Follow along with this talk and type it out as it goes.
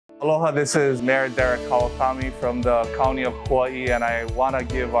Aloha, this is Mayor Derek Kawakami from the County of Kauai, and I want to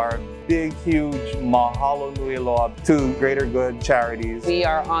give our big, huge mahalo nui loa to Greater Good Charities. We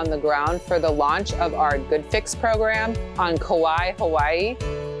are on the ground for the launch of our Good Fix program on Kauai, Hawaii.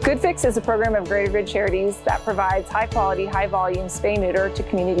 Good Fix is a program of Greater Good Charities that provides high-quality, high-volume spay-neuter to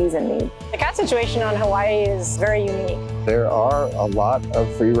communities in need. The cat situation on Hawaii is very unique. There are a lot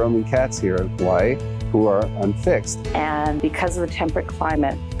of free-roaming cats here in Hawaii who are unfixed. And because of the temperate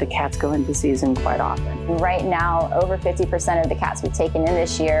climate, the cats go into season quite often. Right now, over 50% of the cats we've taken in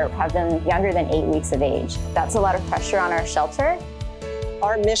this year have been younger than 8 weeks of age. That's a lot of pressure on our shelter.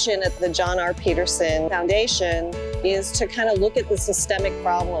 Our mission at the John R. Peterson Foundation is to kind of look at the systemic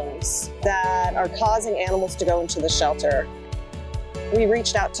problems that are causing animals to go into the shelter. We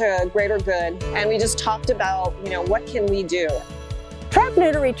reached out to Greater Good and we just talked about, what can we do? Trap,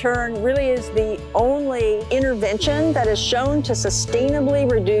 neuter, return really is the only intervention that is shown to sustainably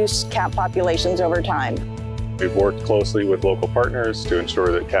reduce cat populations over time. We've worked closely with local partners to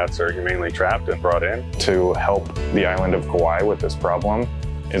ensure that cats are humanely trapped and brought in. To help the island of Kauai with this problem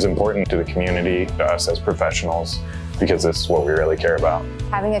is important to the community, to us as professionals, because this is what we really care about.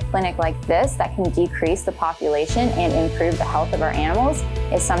 Having a clinic like this that can decrease the population and improve the health of our animals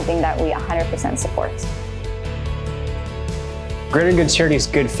is something that we 100% support. Greater Good Charities'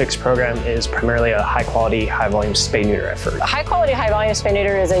 Good Fix program is primarily a high-quality, high-volume spay-neuter effort. High-quality, high-volume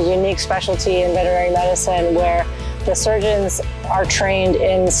spay-neuter is a unique specialty in veterinary medicine where the surgeons are trained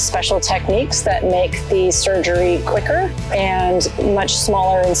in special techniques that make the surgery quicker and much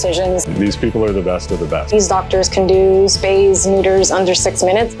smaller incisions. These people are the best of the best. These doctors can do spays, neuters under 6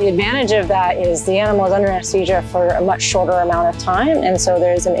 minutes. The advantage of that is the animal is under anesthesia for a much shorter amount of time, and so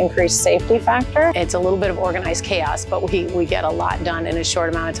there's an increased safety factor. It's a little bit of organized chaos, but we get a lot done in a short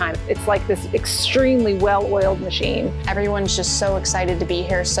amount of time. It's like this extremely well-oiled machine. Everyone's just so excited to be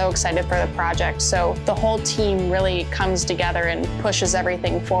here, so excited for the project. So the whole team really comes together and pushes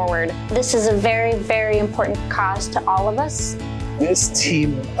everything forward. This is a very, very important cause to all of us. This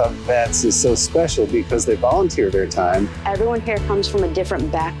team of vets is so special because they volunteer their time. Everyone here comes from a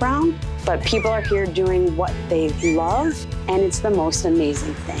different background, but people are here doing what they love, and it's the most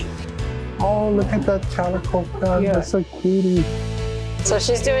amazing thing. Oh, look at that calico dog. Yeah. That's so cutie. So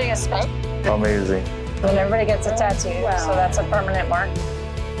she's doing a spay. Amazing. And everybody gets a tattoo, so that's a permanent mark.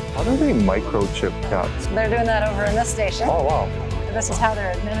 How do they microchip cats? They're doing that over in this station. Oh, wow. This is how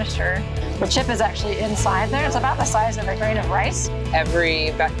they're administered. The chip is actually inside there. It's about the size of a grain of rice. Every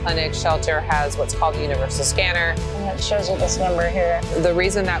vet clinic shelter has what's called a universal scanner. And it shows you this number here. The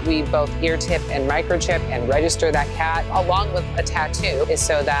reason that we both ear tip and microchip and register that cat along with a tattoo is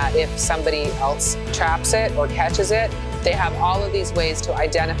so that if somebody else traps it or catches it, they have all of these ways to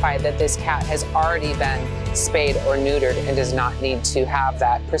identify that this cat has already been spayed or neutered and does not need to have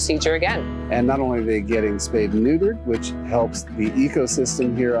that procedure again. And not only are they getting spayed and neutered, which helps the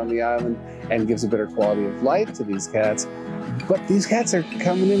ecosystem here on the island and gives a better quality of life to these cats, but these cats are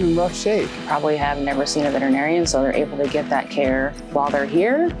coming in rough shape. Probably have never seen a veterinarian, so they're able to get that care while they're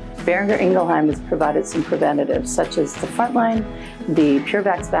here. Boehringer Ingelheim has provided some preventatives, such as the Frontline, the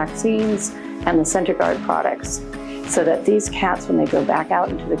PureVax vaccines, and the CenterGuard products, so that these cats, when they go back out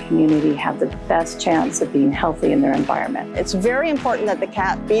into the community, have the best chance of being healthy in their environment. It's very important that the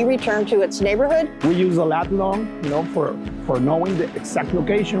cat be returned to its neighborhood. We use a lat-long, for knowing the exact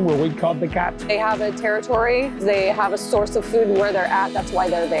location where we caught the cat. They have a territory, they have a source of food where they're at, that's why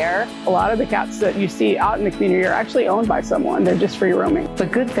they're there. A lot of the cats that you see out in the community are actually owned by someone, they're just free roaming.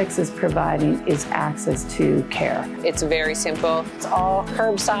 What Good Fix is providing is access to care. It's very simple. It's all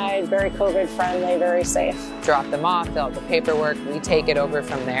curbside, very COVID friendly, very safe. Drop them off, fill out the paperwork, we take it over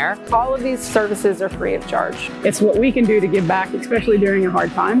from there. All of these services are free of charge. It's what we can do to give back, especially during a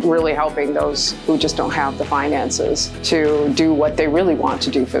hard time. Really helping those who just don't have the finances to do what they really want to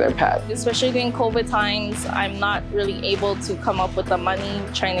do for their pet. Especially during COVID times, I'm not really able to come up with the money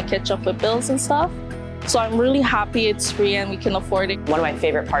trying to catch up with bills and stuff. So I'm really happy it's free and we can afford it. One of my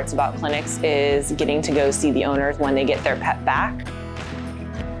favorite parts about clinics is getting to go see the owners when they get their pet back.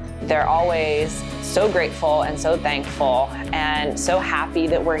 They're always so grateful and so thankful and so happy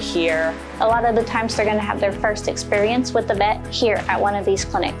that we're here. A lot of the times they're going to have their first experience with the vet here at one of these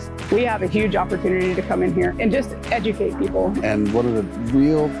clinics. We have a huge opportunity to come in here and just educate people. And one of the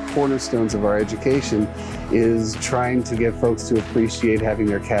real cornerstones of our education is trying to get folks to appreciate having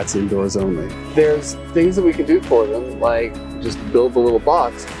their cats indoors only. There's things that we can do for them, like just build a little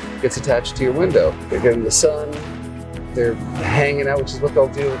box, gets attached to your window. They're getting the sun, they're hanging out, which is what they'll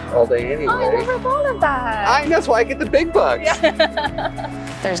do all day anyway. Oh, I never thought of that. That's why I get the big bucks.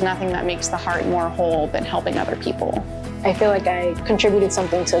 There's nothing that makes the heart more whole than helping other people. I feel like I contributed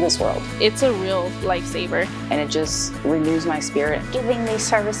something to this world. It's a real lifesaver. And it just renews my spirit. Giving these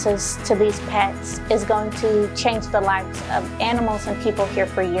services to these pets is going to change the lives of animals and people here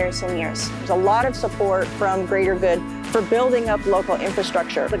for years and years. There's a lot of support from Greater Good for building up local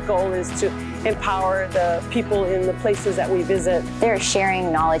infrastructure. The goal is to empower the people in the places that we visit. They're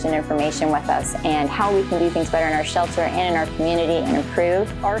sharing knowledge and information with us and how we can do things better in our shelter and in our community and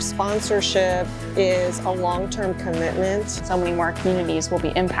improve. Our sponsorship is a long-term commitment. So many more communities will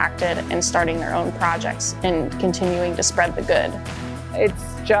be impacted in starting their own projects and continuing to spread the good.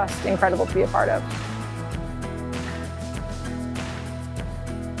 It's just incredible to be a part of.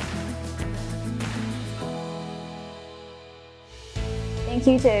 Thank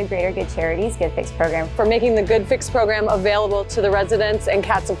you to Greater Good Charities Good Fix program for making the Good Fix program available to the residents and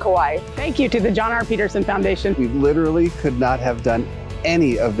cats of Kauai. Thank you to the John R. Peterson Foundation. We literally could not have done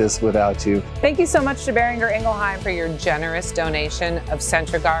any of this without you. Thank you so much to Boehringer Ingelheim for your generous donation of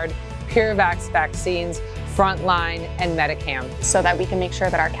Centriguard, PureVax vaccines, Frontline, and Medicam, so that we can make sure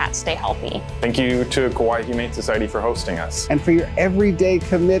that our cats stay healthy. Thank you to Kauai Humane Society for hosting us. And for your everyday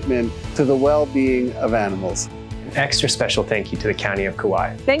commitment to the well-being of animals. An extra special thank you to the County of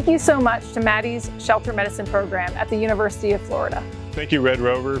Kauai. Thank you so much to Maddie's Shelter Medicine Program at the University of Florida. Thank you, Red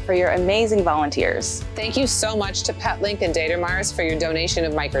Rover, for your amazing volunteers. Thank you so much to PetLink and Datamars for your donation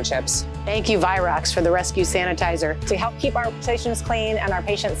of microchips. Thank you, Virox, for the rescue sanitizer to help keep our stations clean and our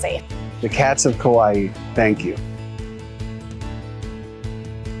patients safe. The cats of Kauai, thank you.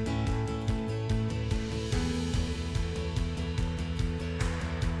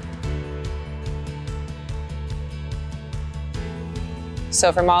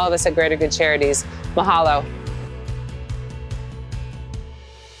 So from all of us at Greater Good Charities, mahalo.